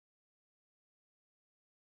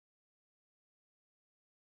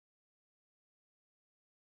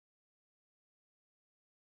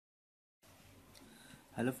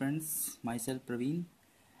Hello friends, myself Praveen,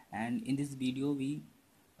 and in this video we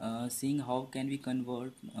seeing how can we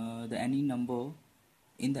convert the any number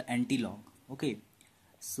in the antilog. Okay,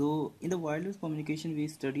 so in the wireless communication we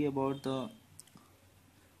study about the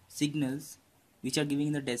signals which are giving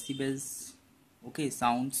in the decibels. Okay,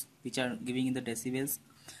 sounds which are giving in the decibels.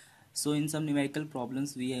 So in some numerical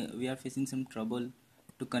problems we are facing some trouble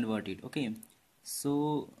to convert it. Okay,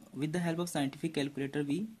 so with the help of scientific calculator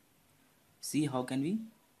we see how can we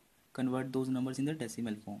convert those numbers in the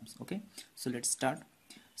decimal forms. Okay, so let's start.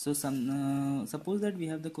 So suppose that we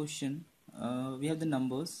have the question, we have the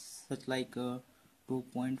numbers such like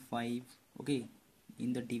 2.5, okay,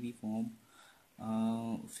 in the dB form,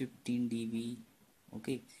 15 dB.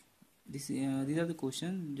 Okay, these are the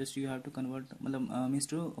questions. Just you have to convert, means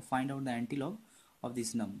to find out the antilog of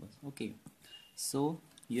these numbers. Okay, so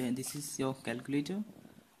this is your calculator,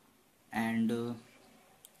 and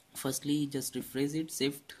firstly just rephrase it,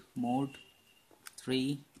 shift mode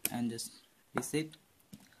 3 and just reset.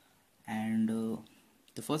 And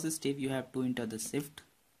the first step you have to enter the shift.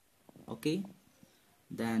 Okay,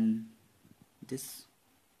 then this,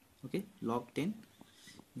 okay, log 10,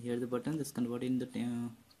 here the button, just convert in the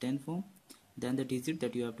 10 form, then the digit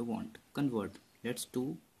that you have to want convert, let's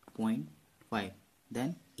 2.5,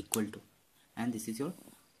 then equal to, and this is your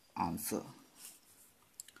answer.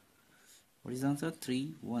 What is the answer?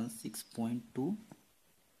 316.22.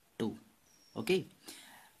 okay,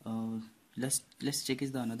 let's check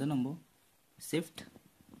is the another number. Shift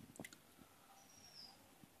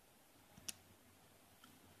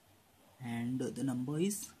and the number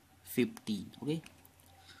is 15. Okay,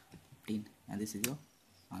 15, and this is your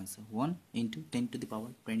answer. 1 into 10 to the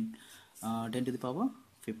power 10 to the power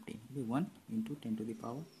 15. Okay, 1 into 10 to the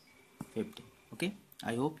power 15. Okay,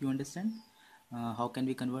 I hope you understand how can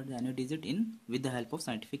we convert the any digit in with the help of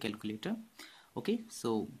scientific calculator. Okay,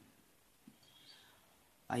 so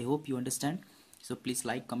I hope you understand. So please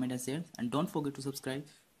like, comment and share, and don't forget to subscribe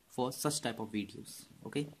for such type of videos.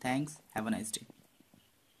 Okay, thanks, have a nice day.